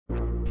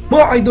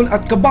Mga idol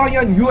at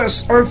kabayan,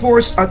 US Air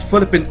Force at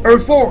Philippine Air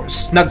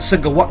Force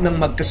nagsagawa ng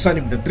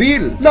magkasanib na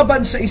drill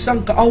laban sa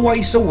isang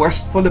kaaway sa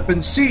West Philippine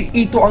Sea.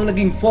 Ito ang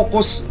naging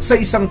focus sa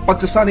isang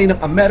pagsasanay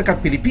ng Amerika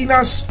at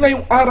Pilipinas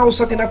ngayong araw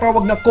sa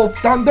tinatawag na Cope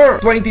Thunder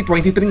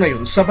 2023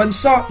 ngayon sa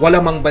bansa. Wala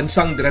mang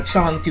bansang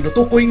diretsahang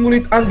tinutukoy,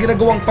 ngunit ang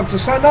ginagawang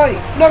pagsasanay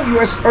ng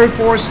US Air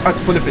Force at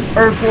Philippine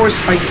Air Force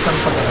ay isang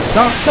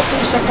paghahanda na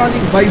kung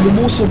sakaling may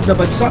lumusob na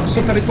bansa sa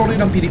teritoryo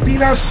ng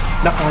Pilipinas,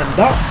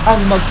 nakahanda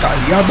ang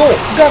magkaalyado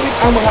gamit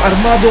ang mga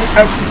armadong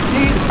F-16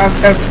 at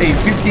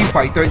FA-50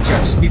 fighter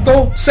jets.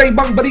 Dito, sa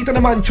ibang balita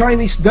naman,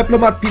 Chinese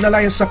diplomat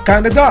pinalayas sa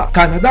Canada.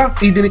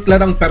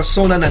 Idiniklarang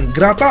persona non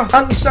grata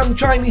ang isang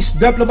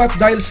Chinese diplomat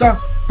dahil sa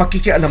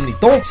pakikialam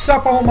nito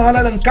sa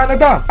pamamahala ng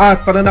Canada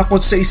at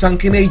pananakot sa isang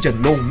Canadian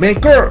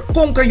lawmaker.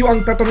 Kung kayo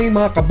ang tatanungin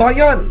mga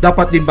kabayan,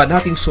 dapat din ba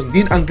nating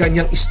sundin ang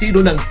ganyang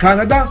estilo ng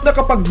Canada na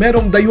kapag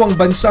merong dayuang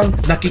bansang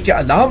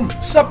nakikialam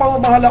sa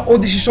pamamahala o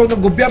desisyon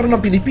ng gobyerno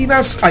ng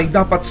Pilipinas ay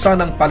dapat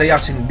sanang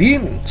palayasin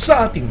din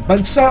sa ating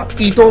bansa?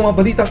 Ito ang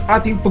balitang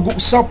ating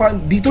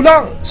pag-uusapan dito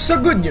lang sa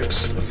Good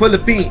News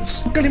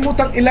Philippines. Huwag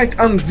kalimutang i-like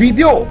ang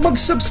video,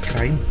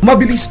 mag-subscribe.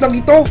 Mabilis lang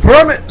ito,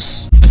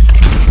 promise!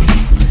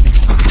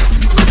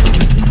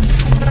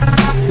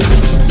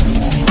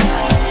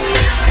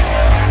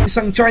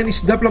 Isang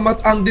Chinese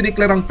diplomat ang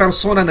diniklarang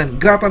persona non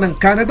grata ng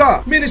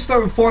Canada Minister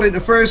of Foreign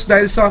Affairs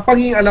dahil sa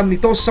pangingalam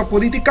nito sa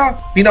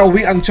politika.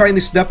 Pinauwi ang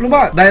Chinese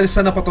diplomat dahil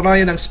sa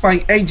napatunayan ng spy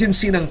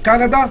agency ng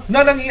Canada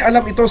na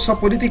nangialam ito sa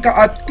politika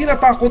at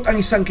tinatakot ang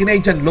isang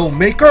Canadian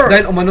lawmaker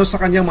dahil umano sa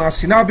kanyang mga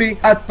sinabi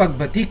at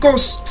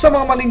pagbatikos sa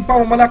mga maling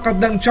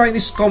pamamalakad ng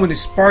Chinese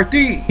Communist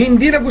Party.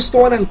 Hindi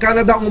nagustuhan ng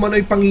Canada ang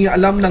umano'y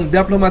pangingalam ng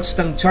diplomats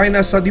ng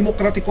China sa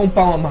demokratikong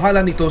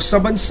pamamahala nito sa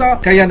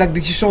bansa, kaya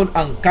nagdesisyon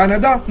ang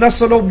Canada na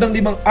sa loob ng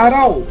 5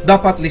 araw,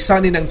 dapat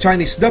lisanin ng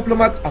Chinese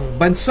diplomat ang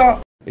bansa.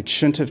 It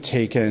shouldn't have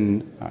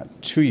taken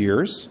 2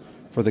 years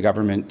for the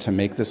government to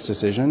make this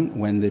decision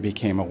when they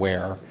became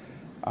aware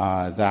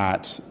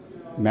that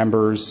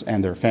members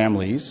and their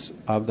families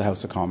of the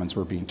House of Commons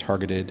were being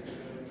targeted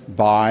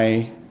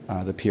by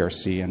the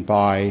PRC and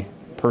by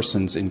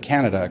persons in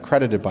Canada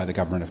accredited by the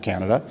Government of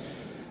Canada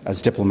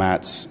as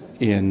diplomats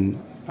in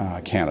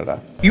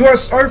Canada.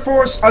 US Air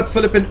Force at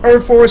Philippine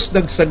Air Force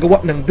nagsagawa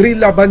ng drill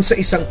laban sa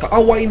isang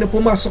kaaway na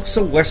pumasok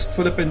sa West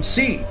Philippine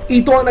Sea.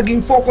 Ito ang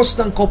naging focus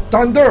ng Cope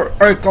Thunder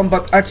Air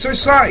Combat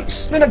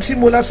Exercise na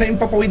nagsimula sa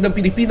himpapawid ng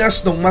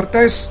Pilipinas noong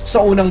Martes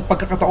sa unang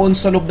pagkakataon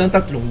sa loob ng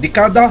 3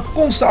 dekada,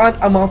 kung saan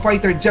ang mga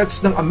fighter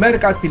jets ng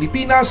Amerika at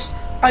Pilipinas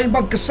ay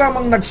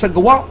magkasamang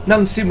nagsagawa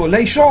ng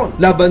simulation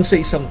laban sa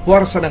isang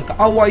puwersa ng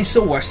kaaway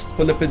sa West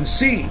Philippine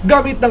Sea.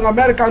 Gamit ng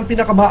Amerika ang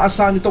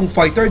pinakamaasahan nitong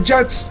fighter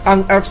jets,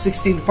 ang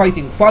F-16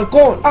 Fighting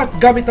Falcon, at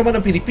gamit naman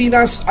ng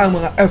Pilipinas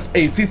ang mga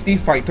FA-50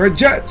 fighter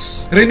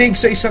jets. Rinig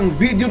sa isang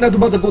video na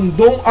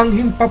dumadagundong ang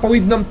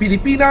himpapawid ng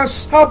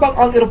Pilipinas habang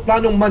ang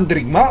eroplanong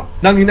mandirigma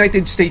ng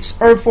United States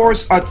Air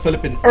Force at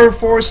Philippine Air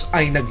Force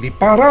ay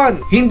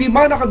nagliparan. Hindi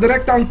man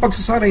nakadirekta ang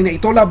pagsasanay na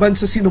ito laban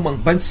sa sinumang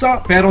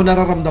bansa, pero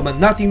nararamdaman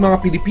nating mga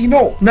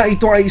Pilipino na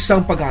ito ay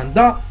isang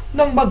paghahanda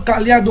ng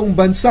magkaalyadong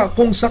bansa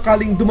kung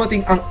sakaling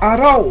dumating ang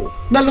araw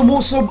na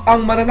lumusob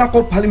ang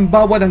mananakop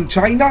halimbawa ng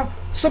China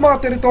sa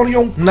mga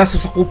teritoryong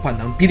nasasakupan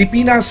ng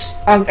Pilipinas.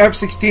 Ang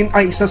F-16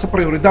 ay isa sa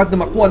prioridad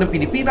na makuha ng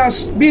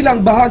Pilipinas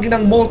bilang bahagi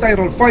ng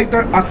Multi-Role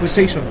Fighter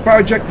Acquisition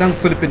Project ng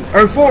Philippine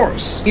Air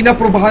Force.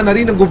 Inaprubahan na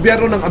rin ng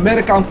gobyerno ng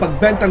Amerika ang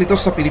pagbenta nito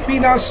sa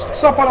Pilipinas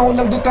sa panahon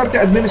ng Duterte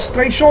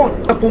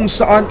administration, na kung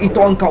saan ito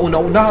ang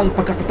kauna-unahang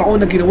pagkakataon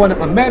na ginawa ng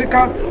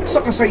Amerika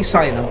sa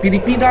kasaysayan ng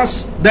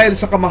Pilipinas. Dahil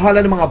sa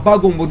kamahalan ng mga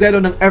bagong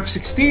modelo ng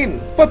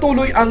F-16,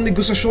 patuloy ang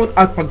negosasyon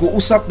at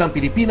pag-uusap ng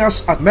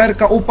Pilipinas at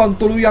Amerika upang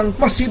tuluyang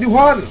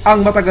masiluhan ang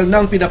matagal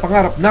nang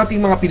pinapangarap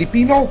nating mga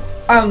Pilipino,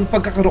 ang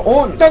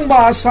pagkakaroon ng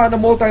maasahan na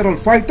multi-role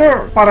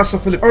fighter para sa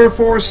Philippine Air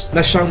Force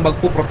na siyang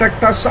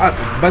magpuprotekta sa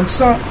ating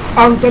bansa.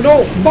 Ang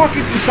tanong,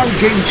 bakit isang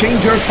game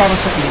changer para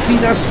sa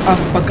Pilipinas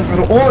ang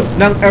pagkakaroon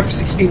ng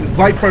F-16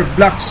 Viper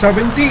Block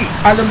 70?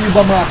 Alam niyo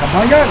ba mga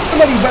kabayan,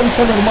 maliban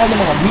sa normal na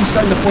mga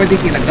missile na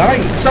pwedeng ilagay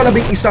sa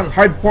 11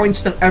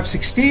 hardpoints ng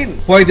F-16,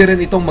 pwede rin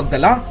itong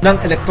magdala ng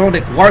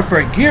electronic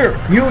warfare gear,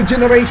 new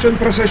generation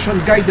precision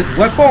guided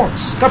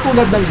weapons,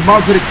 katulad ng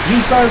Maverick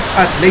missiles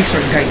at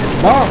laser guided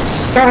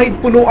bombs. Kahit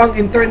puno ang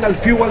internal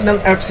fuel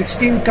ng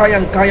F-16,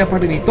 kayang-kaya pa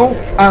rin ito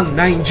ang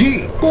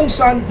 9G, kung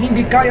saan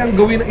hindi kayang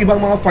gawin ng ibang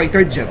mga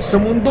fighter jets sa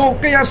mundo.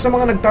 Kaya sa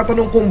mga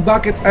nagtatanong kung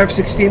bakit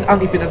F-16 ang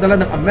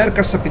ipinadala ng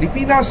Amerika sa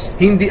Pilipinas,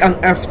 hindi ang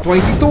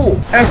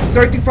F-22,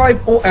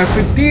 F-35 o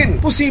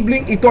F-15,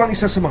 posibleng ito ang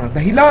isa sa mga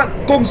dahilan.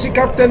 Kung si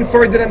Captain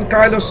Ferdinand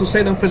Carlos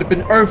Jose ng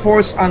Philippine Air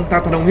Force ang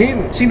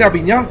tatanungin, sinabi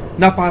niya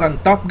na parang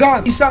Top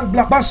Gun, isang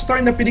blockbuster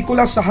na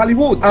pelikula sa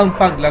Hollywood, ang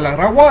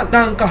paglalarawan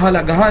ng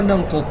kahalagahan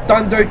ng Cope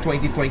Thunder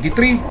 2023.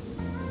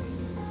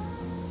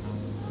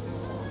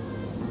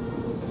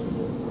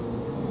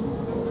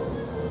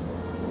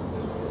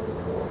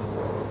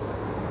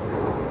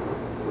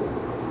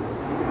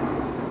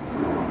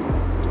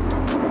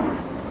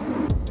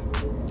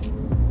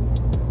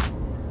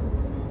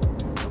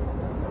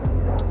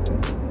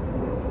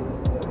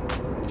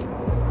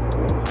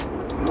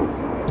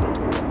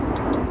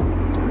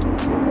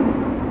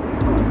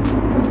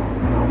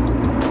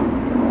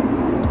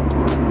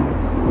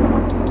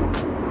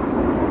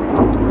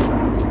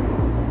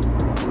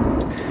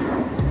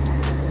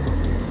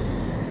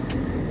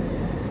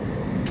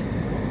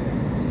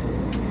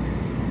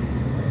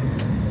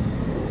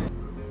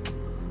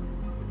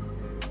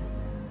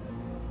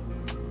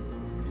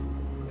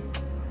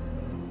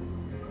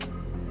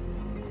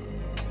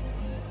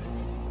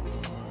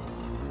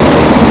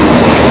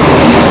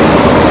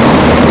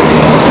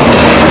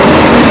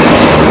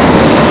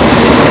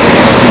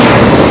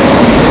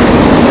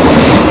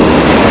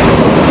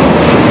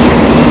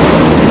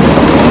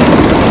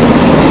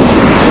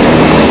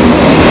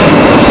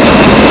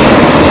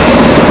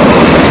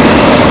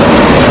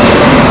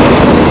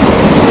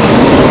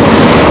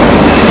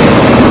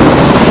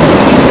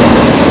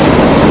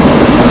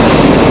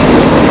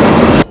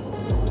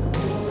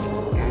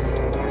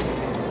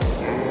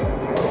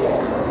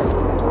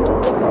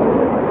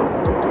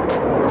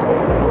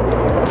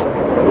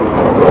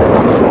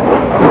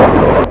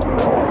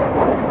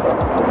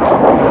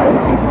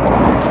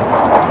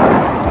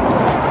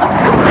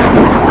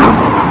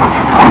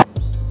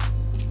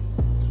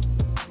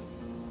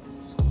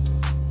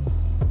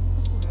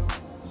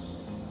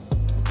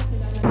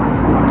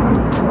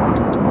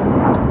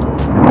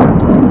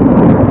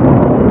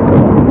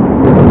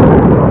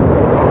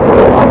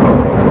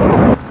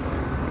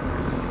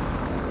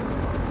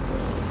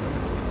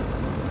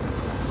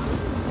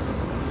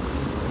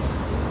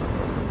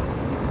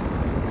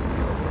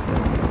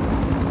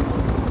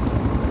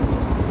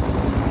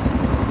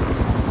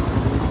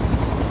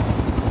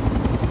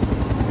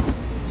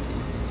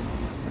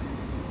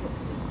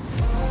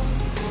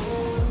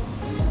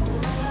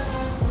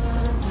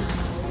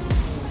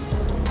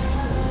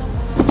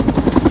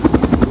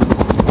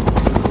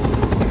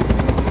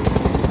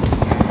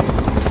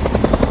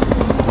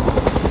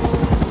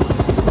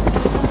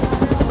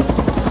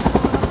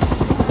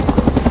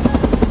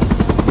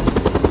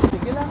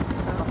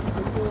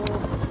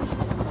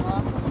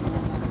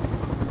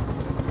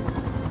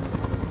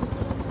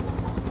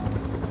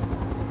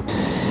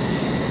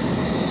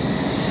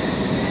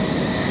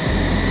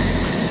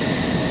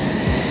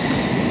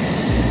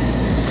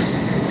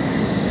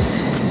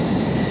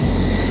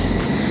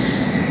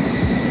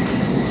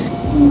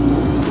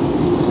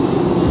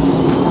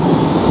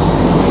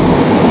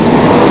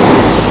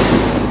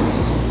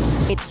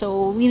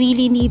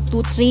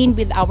 to train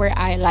with our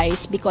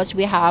allies because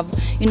we have,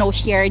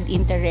 shared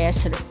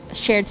interests,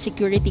 shared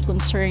security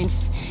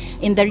concerns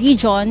in the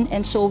region,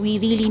 and so we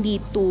really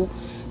need to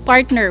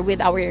partner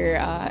with our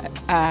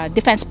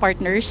defense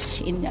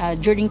partners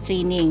during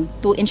training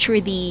to ensure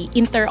the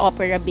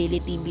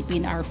interoperability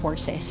between our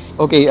forces.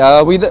 Okay,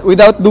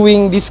 without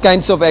doing these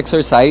kinds of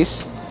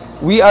exercise,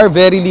 we are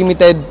very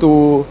limited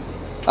to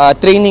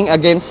training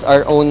against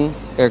our own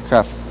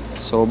aircraft.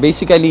 So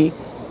basically,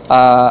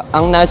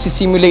 ang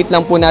nasi-simulate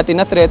lang po natin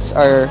na threats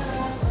are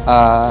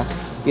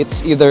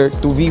it's either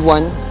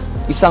 2v1,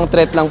 isang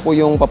threat lang po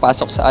yung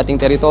papasok sa ating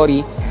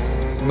territory.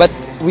 But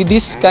with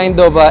this kind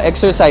of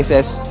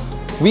exercises,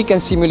 we can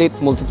simulate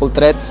multiple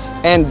threats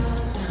and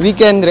we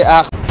can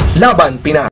react. Laban Pinas.